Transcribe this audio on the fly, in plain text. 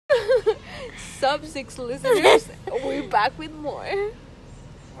What's up, 6 listeners? We're back with more.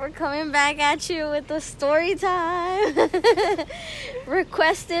 We're coming back at you with the story time.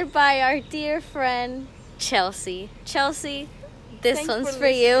 Requested by our dear friend, Chelsea. Chelsea, this Thanks one's for for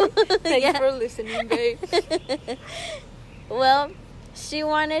you. Thanks for listening, babe. Well, she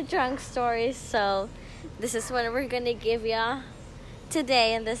wanted drunk stories, so this is what we're going to give y'all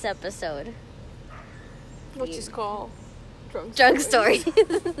today in this episode. Which is called Drunk stories.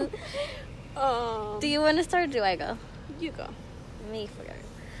 Do Do you want to start or do I go? You go. Me first.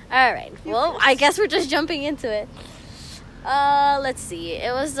 All right. You Well, first. I guess we're just jumping into it. Let's see.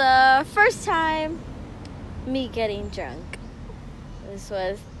 It was the first time me getting drunk. This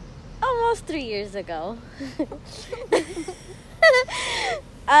was almost 3 years ago.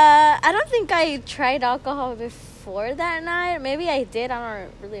 I don't think I tried alcohol before that night. Maybe I did. I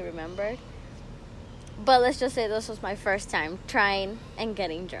don't really remember. But let's just say this was my first time trying and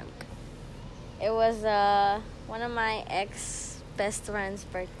getting drunk. It was one of my ex-best friend's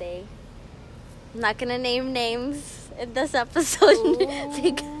birthday. I'm not going to name names in this episode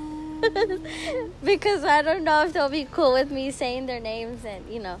because I don't know if they'll be cool with me saying their names, and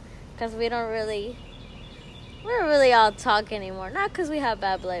because we don't really all talk anymore. Not because we have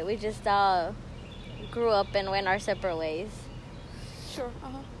bad blood. We just all grew up and went our separate ways. Sure.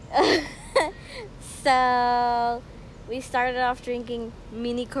 So we started off drinking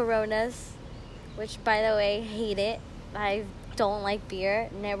mini Coronas, which, by the way, hate it. I don't like beer.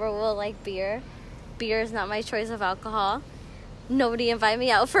 Never will like beer. Beer is not my choice of alcohol. Nobody invite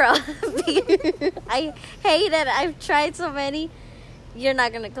me out for a beer. I hate it. I've tried so many. You're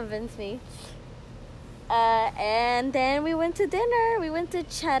not going to convince me. And then we went to dinner. We went to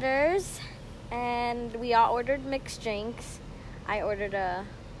Cheddar's, and we all ordered mixed drinks. I ordered a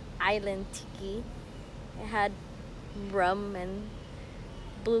island tiki. It had rum and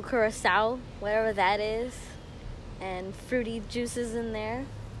blue curacao, whatever that is, and fruity juices in there,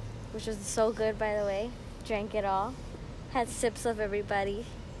 which was so good, by the way. Drank it all. Had sips of everybody's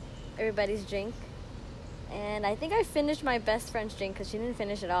drink. And I think I finished my best friend's drink because she didn't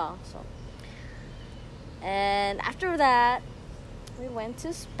finish it all. And after that, we went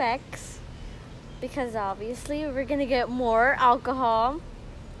to Specs because obviously we were going to get more alcohol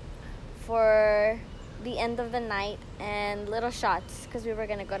for the end of the night and little shots because we were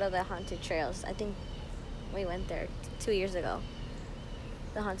going to go to the haunted trails. I think we went there 2 years ago.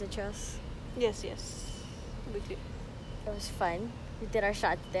 The haunted trails. Yes. We did. It was fun. We did our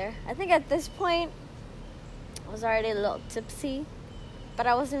shots there. I think at this point I was already a little tipsy, but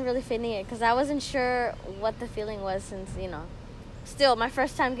I wasn't really feeling it because I wasn't sure what the feeling was since, still my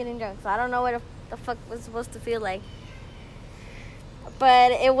first time getting drunk. So I don't know what the fuck was supposed to feel like.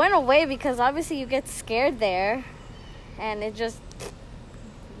 But it went away because obviously you get scared there, and it just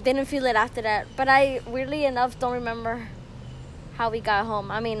didn't feel it after that. But I, weirdly enough, don't remember how we got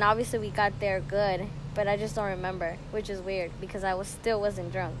home. I mean, obviously we got there good, but I just don't remember, which is weird because I still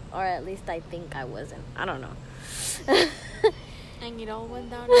wasn't drunk, or at least I think I wasn't. I don't know. And it all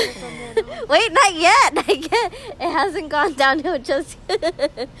went downhill from there on. Wait, not yet. It hasn't gone downhill just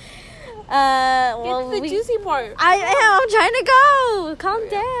yet. Well, it's the juicy part. I'm trying to go. Calm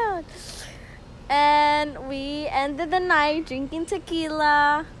down. And we ended the night drinking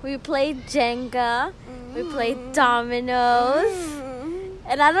tequila. We played Jenga. We played dominoes.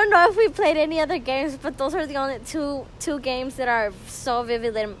 And I don't know if we played any other games, but those are the only two games that are so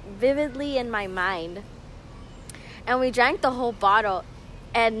vividly in my mind. And we drank the whole bottle,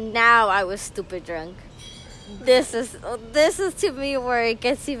 and now I was stupid drunk. This is to me where it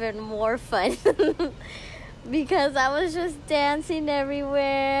gets even more fun. Because I was just dancing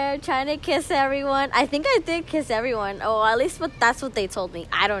everywhere, trying to kiss everyone. I think I did kiss everyone. Oh, at least that's what they told me.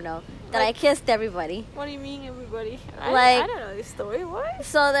 I don't know. That I kissed everybody. What do you mean, everybody? I don't know this story. What?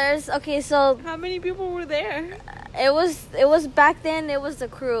 So so how many people were there? It was back then. It was the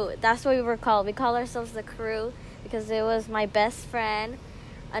crew. That's what we were called. We call ourselves the crew because it was my best friend,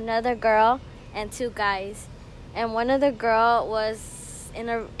 another girl, and 2 guys. And one of the girl is in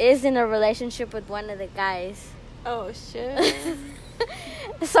a relationship with one of the guys. Oh shit.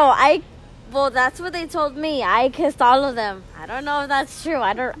 So that's what they told me. I kissed all of them. I don't know if that's true.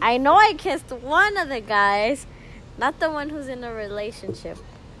 I know I kissed one of the guys, not the one who's in a relationship.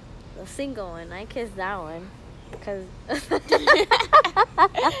 The single one. I kissed that one.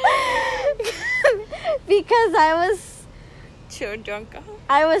 Because I was Sure, drunk.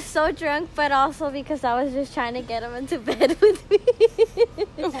 I was so drunk, but also because I was just trying to get him into bed with me.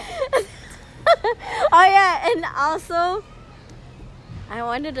 Oh yeah, and also I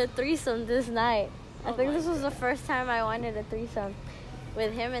wanted a threesome this night. I think this was the first time I wanted a threesome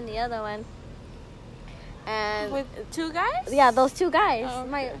with him and the other one. And With 2 guys? yeah, those 2 guys. Oh,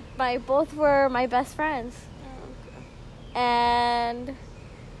 okay. My both were my best friends. Oh, okay. And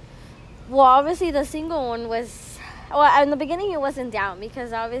well, obviously the single one was, well, in the beginning he wasn't down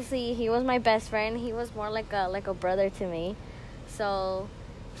because obviously he was my best friend. He was more like a brother to me. So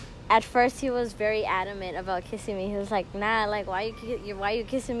at first he was very adamant about kissing me. He was like, "Nah, like why you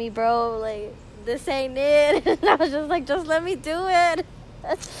kissing me, bro? Like this ain't it." And I was just like, "Just let me do it."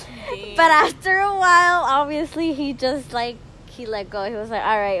 But after a while, obviously he just like he let go. He was like,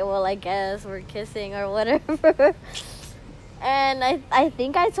 "All right, well, I guess we're kissing or whatever." And I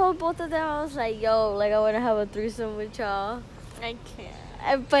think I told both of them, I was like, "Yo, like I want to have a threesome with y'all." I can't.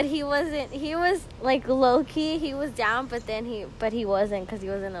 But he wasn't. He was like low key. He was down, but he wasn't because he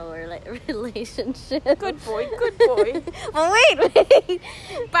was in a relationship. Good boy, good boy. Well, wait.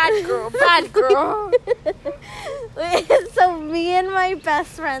 Bad girl. So me and my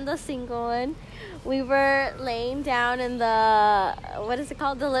best friend, the single one, we were laying down in the, what is it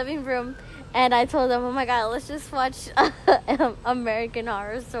called, the living room, and I told them, "Oh my God, let's just watch American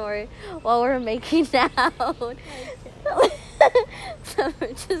Horror Story while we're making out." So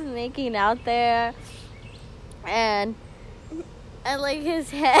we're just making out there, and like his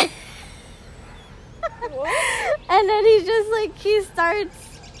head, and then he just like he starts,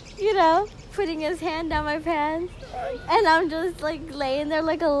 putting his hand down my pants, and I'm just like laying there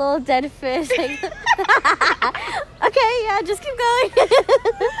like a little dead fish. Like, okay, yeah, just keep going.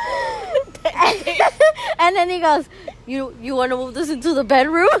 And then he goes, "You want to move this into the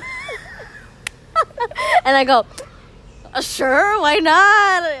bedroom?" And I go, "Sure, why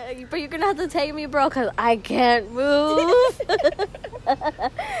not? But you're gonna have to take me, bro, because I can't move."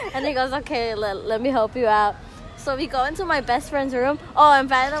 And he goes, "Okay, let me help you out." So we go into my best friend's room. Oh, and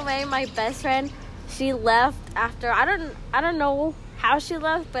by the way, my best friend, she left after, I don't know how she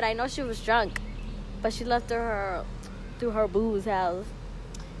left, but I know she was drunk. But she left through her boo's house.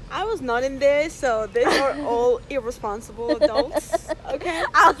 I was not in there, so these are all irresponsible adults. Okay.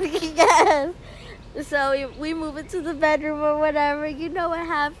 Oh, yes. So we move into the bedroom or whatever. You know what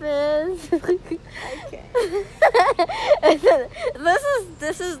happens. Okay.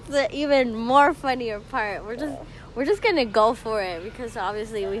 This is the even more funnier part. We're just gonna go for it because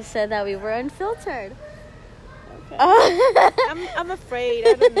obviously we said that we were unfiltered. Okay. I'm afraid.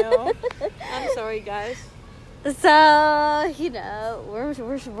 I don't know. I'm sorry, guys. So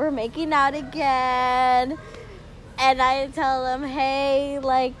we're making out again, and I tell him, "Hey,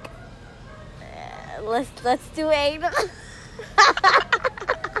 like, let's do anal."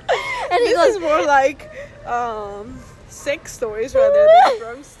 And he This goes, is more like sex stories rather than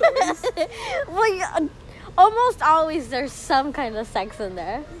drunk stories. "Well, yeah, almost always there's some kind of sex in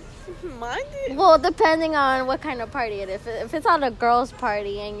there." Mind you. Well, depending on what kind of party it is. If it's on a girls'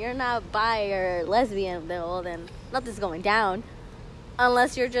 party and you're not bi or lesbian, then nothing's going down.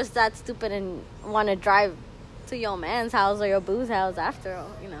 Unless you're just that stupid and want to drive to your man's house or your boo's house after,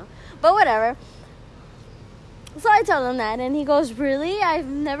 But whatever. So I tell him that, and he goes, "Really? I've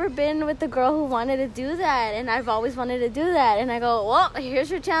never been with a girl who wanted to do that, and I've always wanted to do that." And I go, "Well,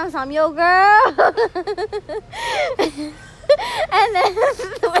 here's your chance. I'm your girl." And then,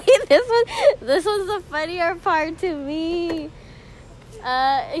 wait, this was the funnier part to me.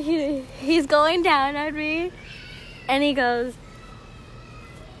 He's going down on me, and he goes,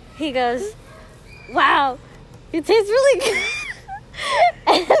 "Wow, it tastes really good."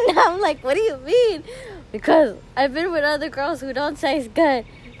 And I'm like, "What do you mean?" "Because I've been with other girls who don't taste good.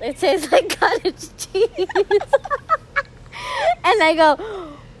 They taste like cottage cheese." And I go,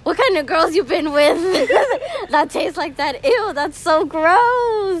 "What kind of girls you been with that taste like that? Ew, that's so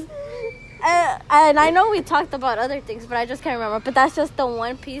gross." And I know we talked about other things, but I just can't remember. But that's just the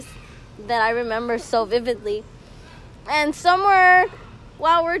one piece that I remember so vividly. And somewhere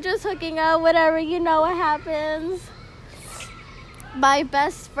while we're just hooking up, whatever, you know what happens. My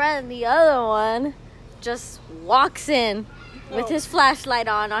best friend, the other one, just walks in with his flashlight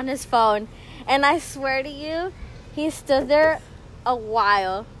on his phone. And I swear to you, he stood there a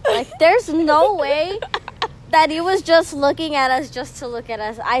while. Like, there's no way that he was just looking at us just to look at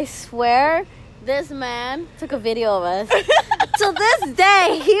us. I swear this man took a video of us. To this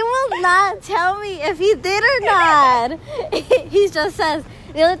day, he will not tell me if he did or not. He just says,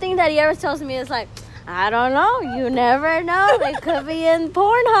 the only thing that he ever tells me is like, "I don't know. You never know. It could be in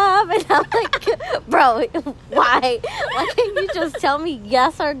Pornhub." And I'm like, "Bro, why? Why can't you just tell me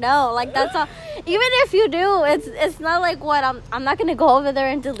yes or no?" Like, that's all. Even if you do, it's not like what I'm not gonna go over there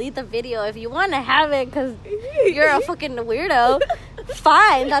and delete the video. If you want to have it because you're a fucking weirdo,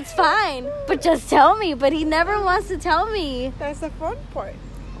 fine. That's fine. But just tell me. But he never wants to tell me. That's the fun part.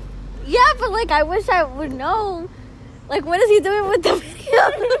 Yeah, but like I wish I would know. Like, what is he doing with the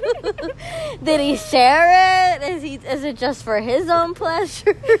video? Did he share it? Is it just for his own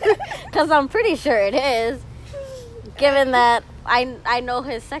pleasure? Because I'm pretty sure it is. Given that I know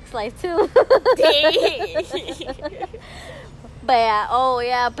his sex life too. But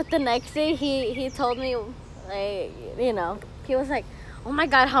yeah, but the next day he told me, like, you know, he was like, oh my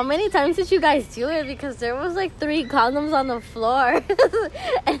god, how many times did you guys do it? Because there was like 3 condoms on the floor.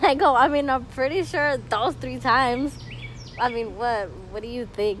 And I go, I mean, I'm pretty sure those 3 times. I mean, what do you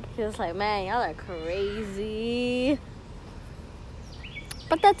think? He was like, man, y'all are crazy.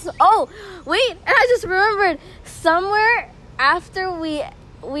 But that's, oh, wait, and I just remembered, somewhere after we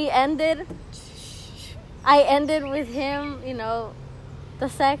ended, I ended with him, you know, the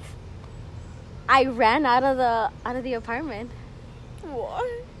sex. I ran out of the apartment. What?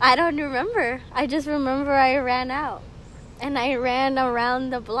 I don't remember. I just remember I ran out. And I ran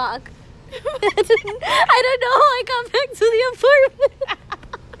around the block. I don't know how I got back to the apartment.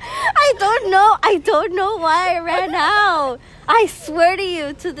 I don't know why I ran out. I swear to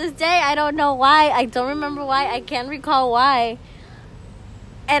you, to this day, I don't know why. I don't remember why. I can't recall why.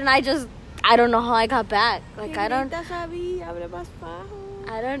 And I don't know how I got back. Like, I don't.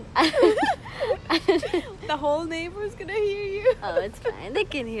 The whole neighbor's gonna hear you. Oh, it's fine. They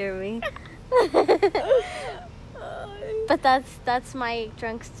can hear me. But that's my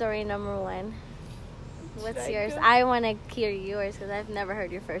drunk story number 1. What's yours? I want to hear yours because I've never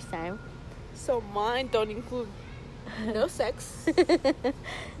heard your first time. So mine don't include no sex,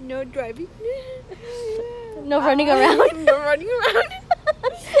 no driving, no running around, no running around,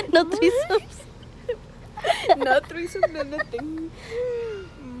 no threesomes, no threesomes, no nothing.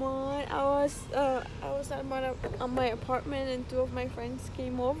 Mine, I was at my apartment and 2 of my friends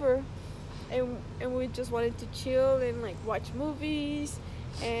came over, and we just wanted to chill and like watch movies.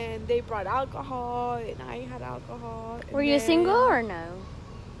 And they brought alcohol, and I had alcohol. Were you single or no?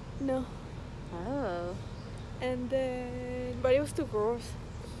 No. Oh. And then, but it was 2 girls.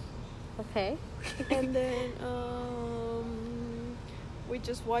 Okay. And then we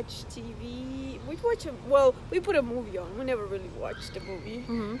just watched TV. We put a movie on. We never really watched the movie.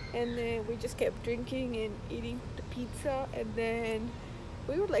 Mm-hmm. And then we just kept drinking and eating the pizza. And then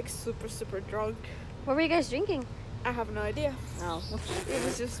we were like super, super drunk. What were you guys drinking? I have no idea. Oh. It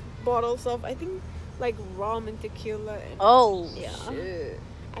was just bottles of, I think, like rum and tequila. And, oh, yeah. Shit.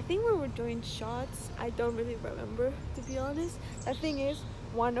 I think we were doing shots. I don't really remember, to be honest. The thing is,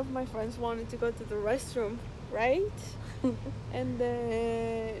 one of my friends wanted to go to the restroom, right? And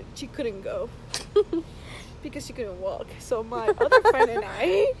then she couldn't go because she couldn't walk. So my other friend and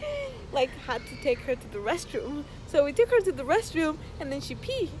I like had to take her to the restroom. So we took her to the restroom, and then she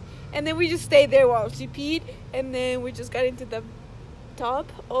peed. And then we just stayed there while she peed, and then we just got into the tub,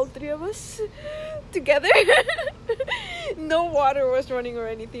 all 3 of us together. No water was running or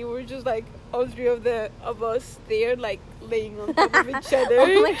anything. We were just like all 3 of us there, like laying on top of each other.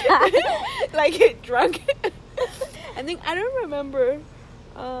 Oh my god. Like drunk. I think I don't remember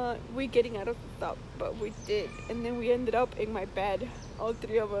we getting out of the tub, but we did. And then we ended up in my bed, all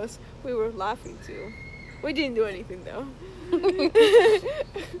 3 of us. We were laughing too. We didn't do anything though.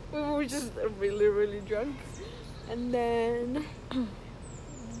 We were just really, really drunk. And then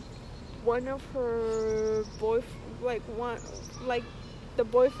one of her the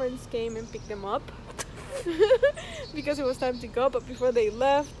boyfriends came and picked them up because it was time to go. But before they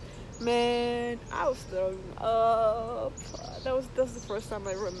left, man, I was throwing up. That's the first time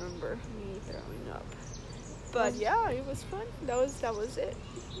I remember me throwing up. But yeah, it was fun. That was it.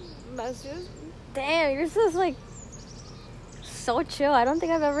 That's it. Damn, yours is like so chill. I don't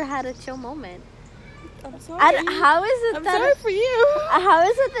think I've ever had a chill moment. I'm sorry. How is it I'm that sorry for you. How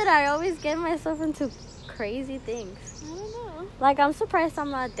is it that I always get myself into crazy things? I don't know. Like, I'm surprised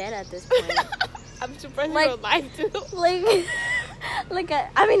I'm not dead at this point. I'm surprised Like- you're alive too.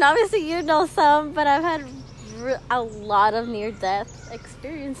 I mean, obviously you know some, but I've had a lot of near-death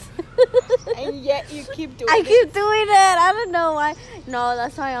experience. And yet you keep doing I it. keep doing it. I don't know why. No,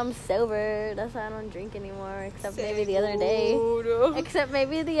 that's why I'm sober. That's why I don't drink anymore, except maybe the other day. Seguro. Except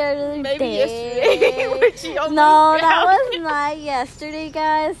maybe the other Maybe day. yesterday. When she almost No, that drowned. was not yesterday,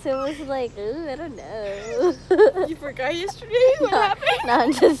 guys. It was like, ooh, I don't know. You forgot yesterday? What happened? No,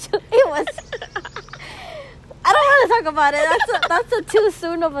 I'm just. It was. I don't want to talk about it. That's a too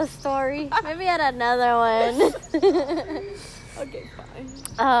soon of a story. Maybe at another one. Okay, fine.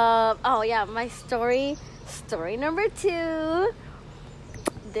 Oh yeah, my story number 2.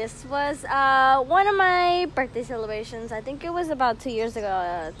 This was one of my birthday celebrations. I think it was about 2 years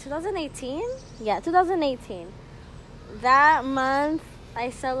ago, 2018. Yeah, 2018. That month, I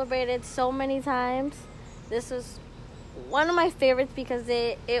celebrated so many times. This was one of my favorites because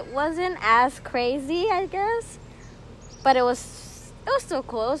it wasn't as crazy, I guess, but it was still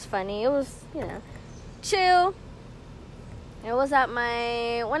cool. It was funny. It was, chill. It was at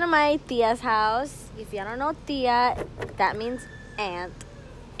one of my tia's house. If you don't know tia, that means aunt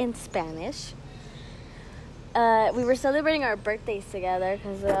in Spanish. We were celebrating our birthdays together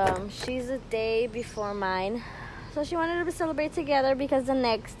because she's a day before mine. So she wanted to celebrate together because the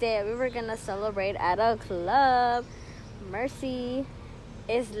next day we were going to celebrate at a club. Mercy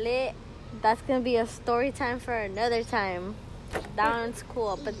is lit. That's going to be a story time for another time. That one's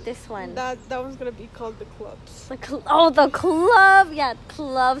cool, but this one... That one's going to be called The Clubs. The club! Yeah,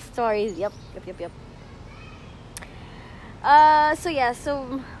 club stories. Yep.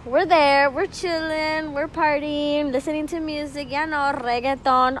 So we're there, we're chilling, we're partying, listening to music,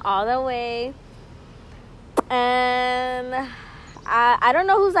 reggaeton all the way. And I don't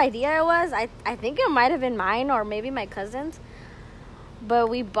know whose idea it was. I think it might have been mine or maybe my cousin's. But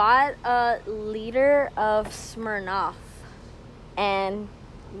we bought a liter of Smirnoff. And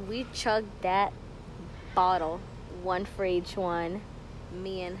we chugged that bottle, one for each one.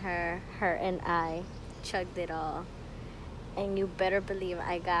 Me and her and I chugged it all. And you better believe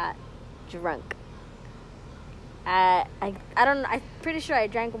I got drunk. I don't know. I'm pretty sure I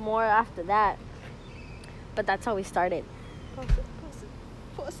drank more after that. But that's how we started.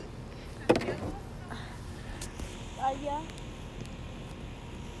 Pause it. Yeah.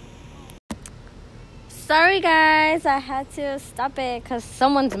 Sorry, guys. I had to stop it because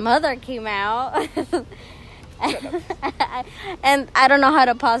someone's mother came out. And I don't know how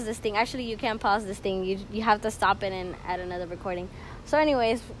to pause this thing. Actually, you can't pause this thing. You have to stop it and add another recording. So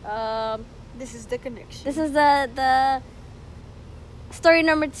anyways, this is the connection. This is the story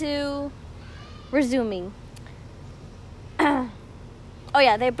number 2. Resuming. Oh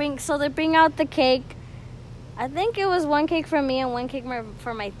yeah, they bring out the cake. I think it was one cake for me and one cake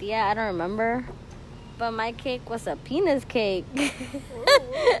for my tia. I don't remember. But my cake was a penis cake.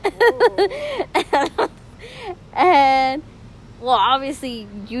 And, well, obviously,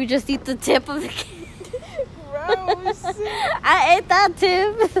 you just eat the tip of the cake. Gross. I ate that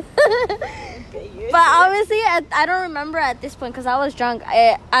tip. But obviously, I don't remember at this point because I was drunk.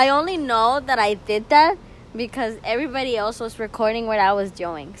 I only know that I did that because everybody else was recording what I was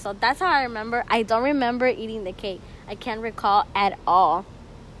doing. So that's how I remember. I don't remember eating the cake. I can't recall at all.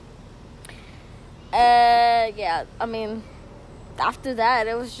 Yeah, I mean, after that,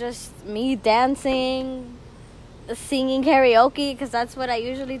 it was just me dancing, singing karaoke, because that's what I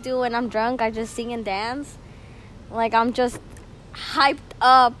usually do when I'm drunk. I just sing and dance. Like, I'm just hyped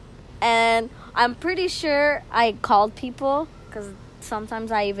up, and I'm pretty sure I called people, because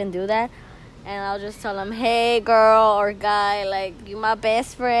sometimes I even do that, and I'll just tell them, hey, girl or guy, like, you my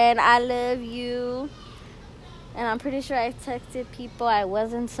best friend, I love you. And I'm pretty sure I texted people I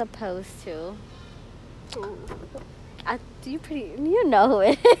wasn't supposed to. Ooh. You know who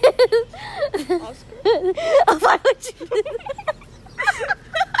it is. Oscar. Oh, why would you do that?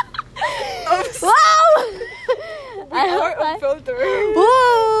 Wow! We are unfiltered.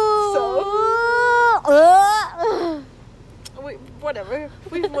 So, whatever.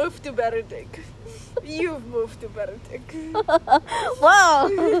 We've moved to better dick. You've moved to better dick. Wow!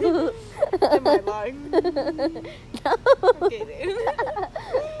 Am I lying? No. Okay, then.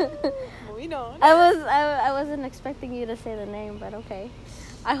 Moving on. I wasn't expecting you to say the name, but okay.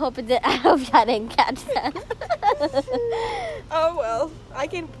 I hope I didn't catch that. Oh well, I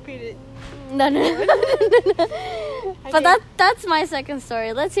can repeat it. No. But that's my second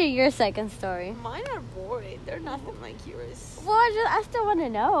story. Let's hear your second story. Mine are boring. They're nothing like yours. Well, I still want to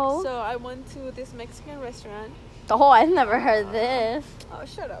know. So I went to this Mexican restaurant. Oh, I've never heard this. Oh,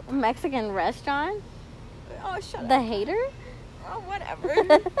 shut up. A Mexican restaurant? Oh, shut up. The hater? Oh, whatever.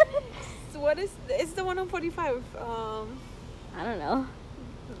 So it's the one on 45. I don't know.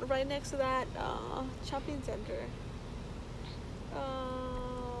 Right next to that shopping center.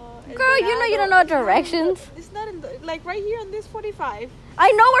 Girl, you know you don't know directions. It's not in like right here on this 45.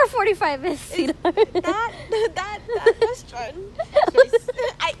 I know where 45 is. that restaurant.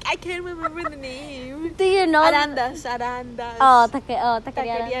 I can't remember the name. Do you know? Arandas. Oh,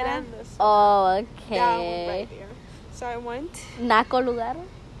 Taqueria Arandas. Oh, okay. That one right there. So I went. Naco lugar?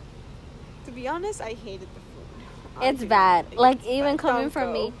 To be honest, I hated the food. It's bad. Like, it's even bad. coming Don't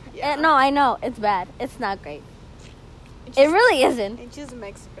from go. me. Yeah. No, I know. It's bad. It's not great. It really isn't. It's just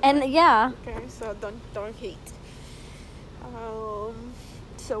Mexican. And yeah. Okay, so don't hate.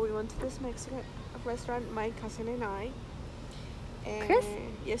 So we went to this Mexican restaurant, my cousin and I. And Chris?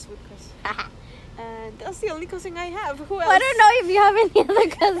 Yes, with Chris. And that's the only cousin I have. Who else? I don't know if you have any other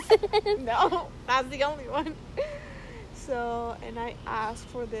cousins. No, that's the only one. So, and I asked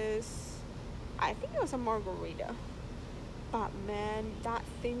for this, I think it was a margarita. But man, that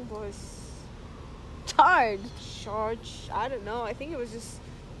thing was Charged. charged. I don't know. I think it was just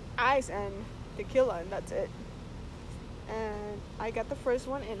ice and tequila, and that's it. And I got the first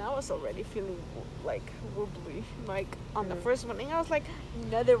one, and I was already feeling like wobbly, like on the first one. And I was like,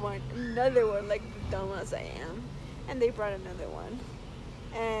 another one, like the dumbass I am. And they brought another one.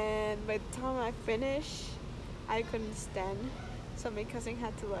 And by the time I finished, I couldn't stand. So my cousin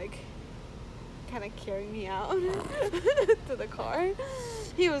had to like kind of carry me out to the car.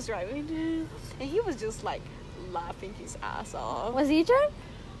 He was driving, and he was just like laughing his ass off. Was he drunk?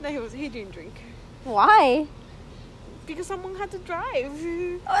 No, he didn't drink. Why? Because someone had to drive.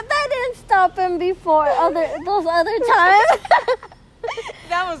 Oh, that didn't stop him before those other times.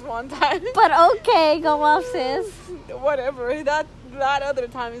 That was one time. But okay, go off, sis. Whatever. That other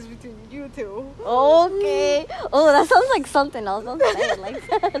time is between you two. Okay. Oh, that sounds like something else. Don't say it like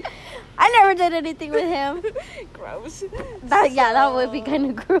that. I never did anything with him. Gross. That would be kind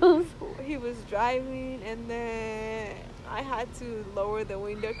of gross. He was driving, and then I had to lower the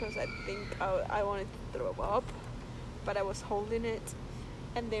window because I think I wanted to throw up, but I was holding it.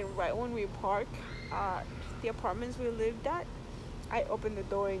 And then right when we parked at the apartments we lived at, I opened the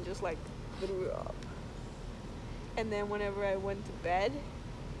door and just like threw up. And then whenever I went to bed,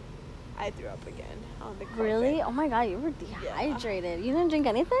 I threw up again on the carpet. Really? Oh my god, you were dehydrated. You didn't drink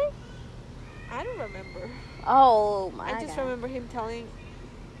anything? I don't remember. Oh my god. I just remember telling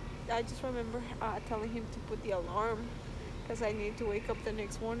him to put the alarm because I needed to wake up the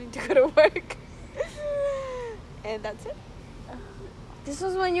next morning to go to work. And that's it. This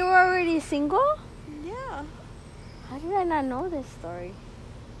was when you were already single? Yeah. How did I not know this story?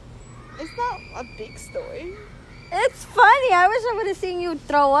 It's not a big story. It's funny. I wish I would have seen you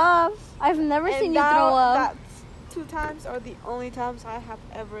throw up. I've never seen you throw up. That's 2 times are the only times I have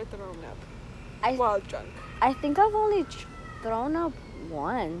ever thrown up I while drunk. I think I've only thrown up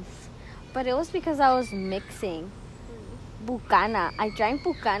once. But it was because I was mixing. Bucana. I drank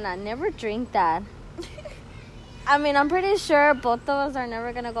Bucana. Never drink that. I mean, I'm pretty sure both of us are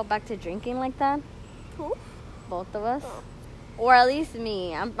never going to go back to drinking like that. Who? Both of us. Oh. Or at least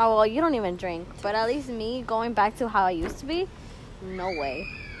me. Well, you don't even drink. But at least me, going back to how I used to be, no way.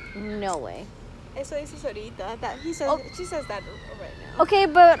 No way. Eso dices ahorita. She says that right now. Okay,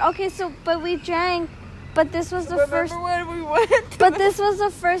 but we drank. But this was the first. Remember when we went? But this was the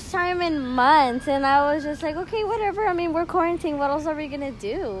first time in months, and I was just like, okay, whatever. I mean, we're quarantined. What else are we gonna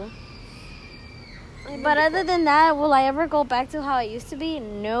do? But other than that, will I ever go back to how I used to be?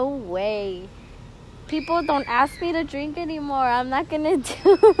 No way. People don't ask me to drink anymore. I'm not gonna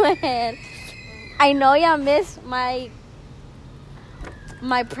do it. I know y'all miss my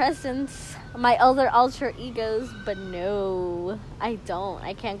presence, my other alter egos, but no, I don't.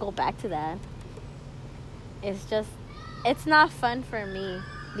 I can't go back to that. It's not fun for me,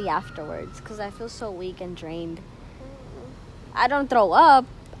 the afterwards, because I feel so weak and drained. I don't throw up.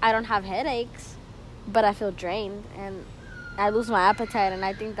 I don't have headaches, but I feel drained, and I lose my appetite, and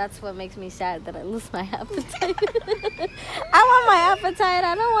I think that's what makes me sad, that I lose my appetite. I want my appetite.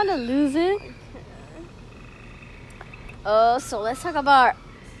 I don't want to lose it. Oh, so let's talk about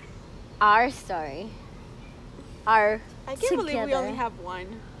our story. I can't believe we only have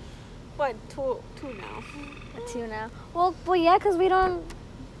one. What, two now? 2 now. Well, yeah, because we don't.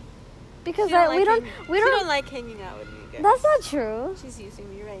 Because She don't we don't. like hanging out with me, guys. That's not true. She's using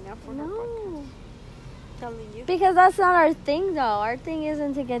me right now for her podcast. Telling you. Because that's not our thing, though. Our thing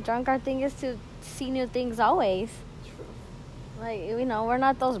isn't to get drunk. Our thing is to see new things always. True. Like, we're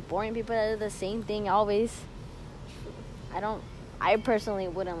not those boring people that do the same thing always. True. I personally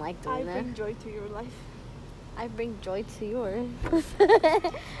wouldn't like doing that. I bring joy to your life. I bring joy to yours.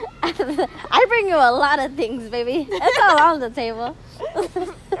 I bring you a lot of things, baby. It's all on the table.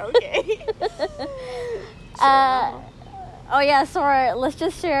 Okay. Oh yeah, so let's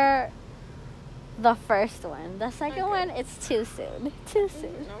just share the first one. The second one, it's too soon. Too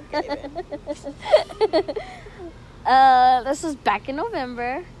soon. Okay then. This was back in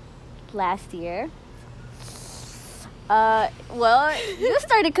November last year. Well, you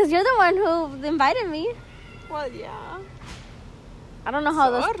started because you're the one who invited me. Well, yeah. I don't know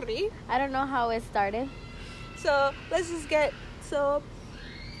how I don't know how it started. So let's just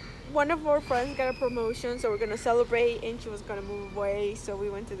one of our friends got a promotion, so we're gonna celebrate, and she was gonna move away. So we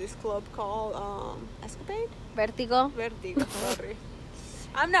went to this club called Escapade. Vertigo. Sorry,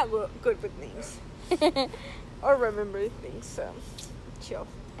 I'm not good with names or remember things. So chill.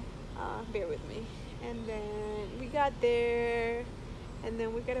 Bear with me. And then we got there, and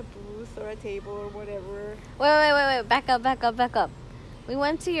then we got a booth or a table or whatever. Wait. Back up. We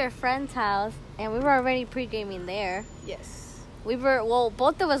went to your friend's house, and we were already pre-gaming there. Yes.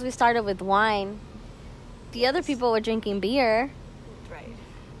 Both of us, we started with wine. The other people were drinking beer. Right.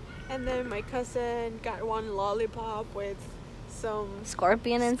 And then my cousin got one lollipop with some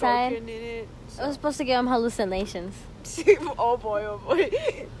Scorpion inside. in it. It was supposed to give him hallucinations. Oh boy.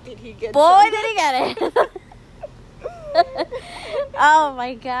 Did he get Boy, some? did he get it. Oh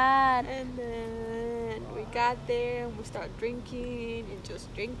my god. And then we got there and we started drinking and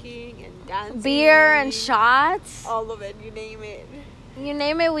just drinking and dancing. Beer and shots. All of it, you name it. You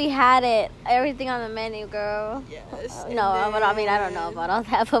name it, we had it. Everything on the menu, girl. Yes. No, but I mean, I don't know about all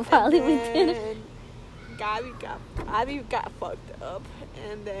that, but probably we did. Abby got fucked up,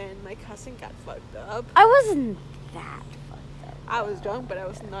 and then my cousin got fucked up. I wasn't that fucked up. I was drunk, but I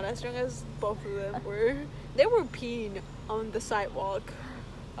was not as drunk as both of them were. They were peeing on the sidewalk.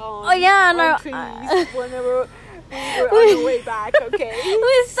 Oh yeah, on trees whenever we were on the way back. Okay.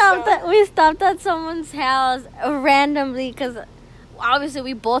 We stopped at someone's house randomly because obviously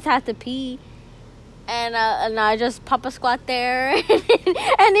we both had to pee. And I just pop a squat there. And he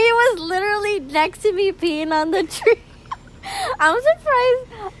was literally next to me peeing on the tree. I'm surprised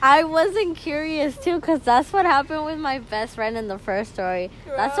I wasn't curious too, because that's what happened with my best friend in the first story.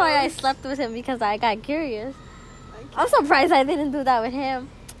 Gross. That's why I slept with him, because I got curious. I'm surprised I didn't do that with him.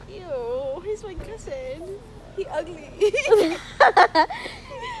 Ew, he's my cousin. He ugly.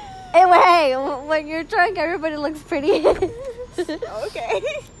 Hey, when you're drunk, everybody looks pretty. Okay.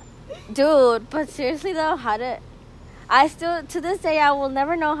 Dude, but seriously though, I still, to this day, I will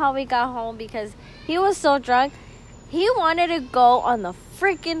never know how we got home, because he was so drunk. He wanted to go on the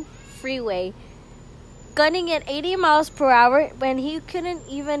freaking freeway, gunning at 80 miles per hour when he couldn't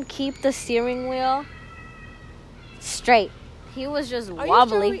even keep the steering wheel straight. He was just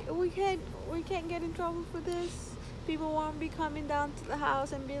wobbly. You sure we can't get in trouble for this? People won't be coming down to the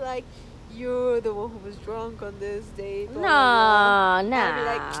house and be like, "You're the one who was drunk on this date." No, I'd be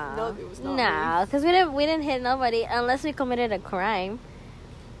like, "No, it was not me." because we didn't hit nobody unless we committed a crime.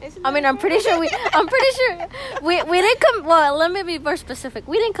 Isn't I mean, that I'm pretty sure we didn't well, let me be more specific.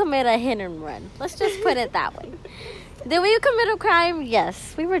 We didn't commit a hit and run. Let's just put it that way. Did we commit a crime?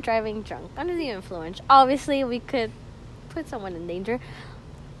 Yes. We were driving drunk, under the influence. Obviously, we could put someone in danger.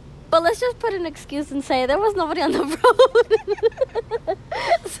 But let's just put an excuse and say there was nobody on the road.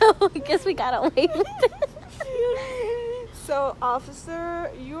 So I guess we got away with it. So, officer,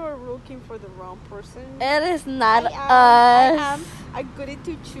 you are looking for the wrong person. It is not us. I am a goody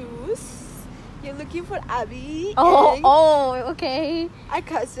to choose. You're looking for Abby. Okay. A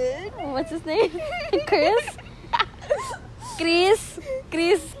cousin. What's his name? Chris? Chris,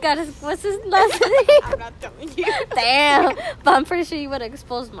 what's his last name? I'm not telling you. Damn. But I'm pretty sure you would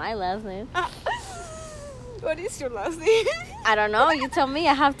expose my last name. What is your last name? I don't know. You tell me.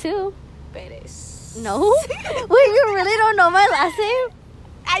 I have two. Perez. No? Wait, you really don't know my last name?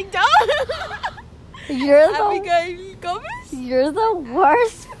 I don't. You're the Abigail Gomez? You're the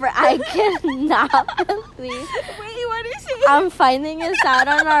worst. I cannot believe. Wait, what is it? I'm finding this out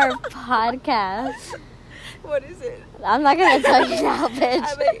on our podcast. What is it? I'm not gonna tell you now,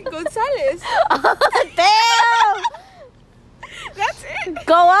 bitch. Gonzalez. Damn! That's it.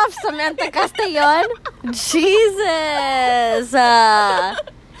 Go off, Samantha Castellon. Jesus.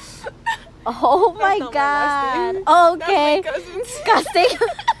 Oh my That's not god. my last name. Okay. That's my cousin's. Castellon.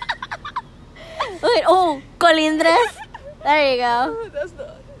 Wait, Colindres. There you go.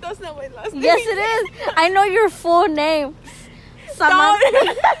 That's not my last name. Yes, it is. I know your full name.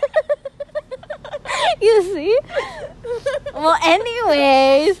 Samantha. You see? Well,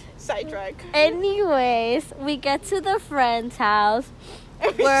 anyways. Sidetrack. Anyways, we get to the friend's house.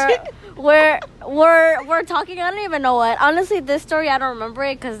 We're talking. I don't even know what. Honestly, this story I don't remember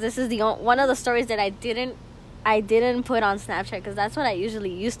it, because this is one of the stories that I didn't put on Snapchat, because that's what I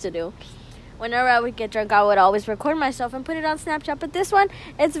usually used to do. Whenever I would get drunk, I would always record myself and put it on Snapchat. But this one,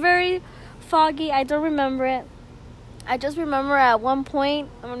 it's very foggy. I don't remember it. I just remember at one point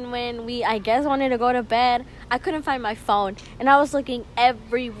when we, I guess, wanted to go to bed, I couldn't find my phone. And I was looking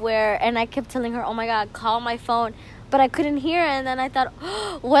everywhere. And I kept telling her, oh my God, call my phone. But I couldn't hear it. And then I thought,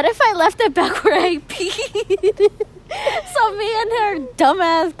 oh, what if I left it back where I peed? So me and her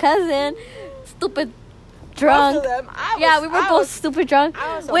dumbass cousin, stupid drunk. Both of them. We were both super drunk.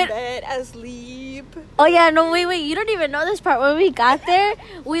 I was on bed asleep. Oh yeah, no, wait, you don't even know this part. When we got there,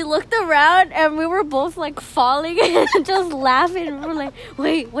 we looked around and we were both like falling and just laughing. We were like,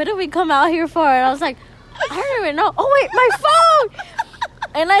 wait, what did we come out here for? And I was like, I don't even know. Oh wait, my phone!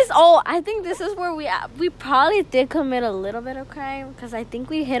 I think this is where we probably did commit a little bit of crime because I think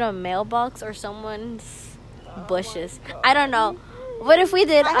we hit a mailbox or someone's bushes. I don't know. What if we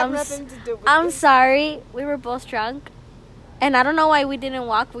did? I have nothing to do with I'm this. sorry. We were both drunk, and I don't know why we didn't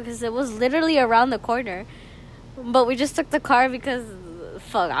walk because it was literally around the corner. But we just took the car because,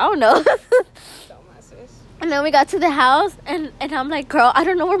 fuck, I don't know. Dumbasses. And then we got to the house, and I'm like, girl, I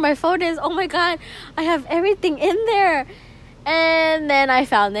don't know where my phone is. Oh my god, I have everything in there. And then I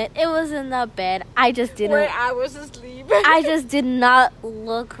found it. It was in the bed. I just didn't. Where I was asleep. I just did not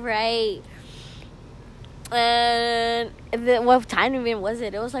look right. And what time even was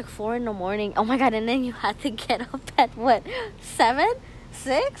it? It was like 4 a.m. Oh my god! And then you had to get up at what, 7,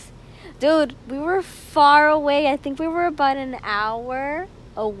 6? Dude, we were far away. I think we were about an hour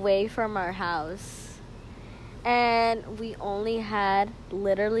away from our house, and we only had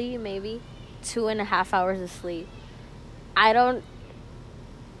literally maybe 2.5 hours of sleep.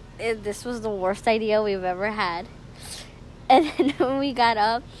 This was the worst idea we've ever had. And then when we got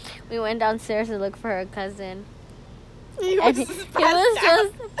up, we went downstairs to look for her cousin. He And was he just was passed out.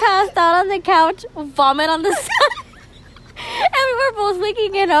 just passed out on the couch, vomit on the side. And we were both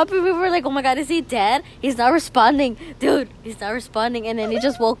looking it up, and we were like, oh my god, is he dead? He's not responding. Dude, he's not responding. And then he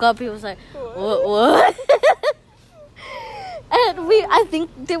just woke up. He was like, what? And I think,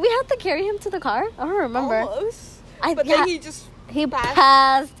 did we have to carry him to the car? I don't remember. Almost. I- But yeah. then he just He passed.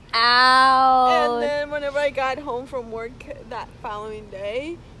 passed out. And then whenever I got home from work that following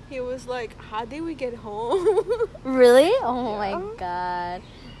day, he was like, how did we get home? Really? Oh Yeah. my god.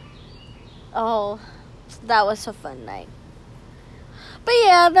 Oh, that was a fun night. But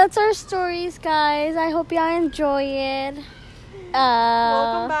yeah, that's our stories, guys. I hope y'all enjoy it.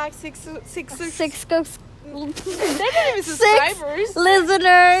 Welcome back, six they're not even subscribers.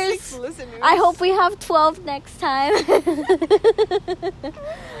 listeners. 6 listeners. I hope we have 12 next time.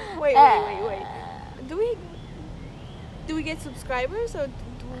 Wait. Do we get subscribers or do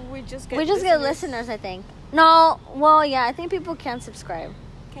we just get We just get listeners, I think. No, well, yeah, I think people can subscribe.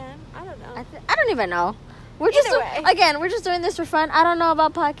 Can? I don't know. I don't even know. We're just Either way. we're just doing this for fun. I don't know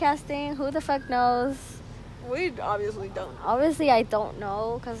about podcasting. Who the fuck knows? We obviously don't. Obviously, I don't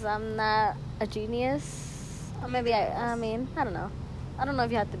know because I'm not a genius. Or maybe I mean, I don't know. I don't know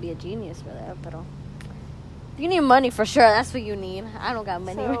if you have to be a genius for that, but you need money for sure. That's what you need. I don't got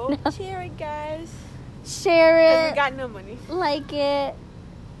money So, right now. share it, guys. Share Because we it, got no money. like it,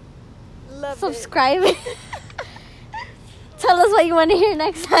 Love subscribe it. Tell us what you want to hear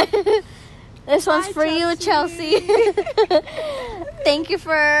next time. This one's Bye, for you, Chelsea. Thank you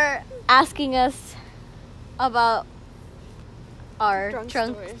for asking us about our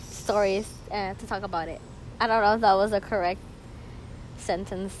drunk stories to talk about it. I don't know if that was a correct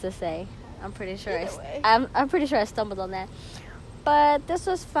sentence to say. I'm pretty sure Either way. I'm pretty sure I stumbled on that. But this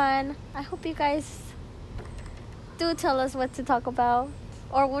was fun. I hope you guys do tell us what to talk about,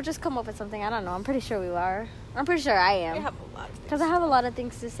 or we'll just come up with something. I don't know. I'm pretty sure we are. I'm pretty sure I We am. have a lot of things. Because I have a lot of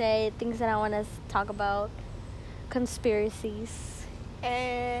things to say, things that I want to talk about, conspiracies,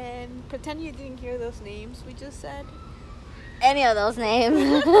 And pretend you didn't hear those names we just said. any of those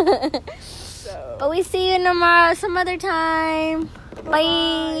names. So. But we see you tomorrow some other time.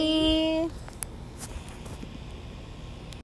 Bye. Bye.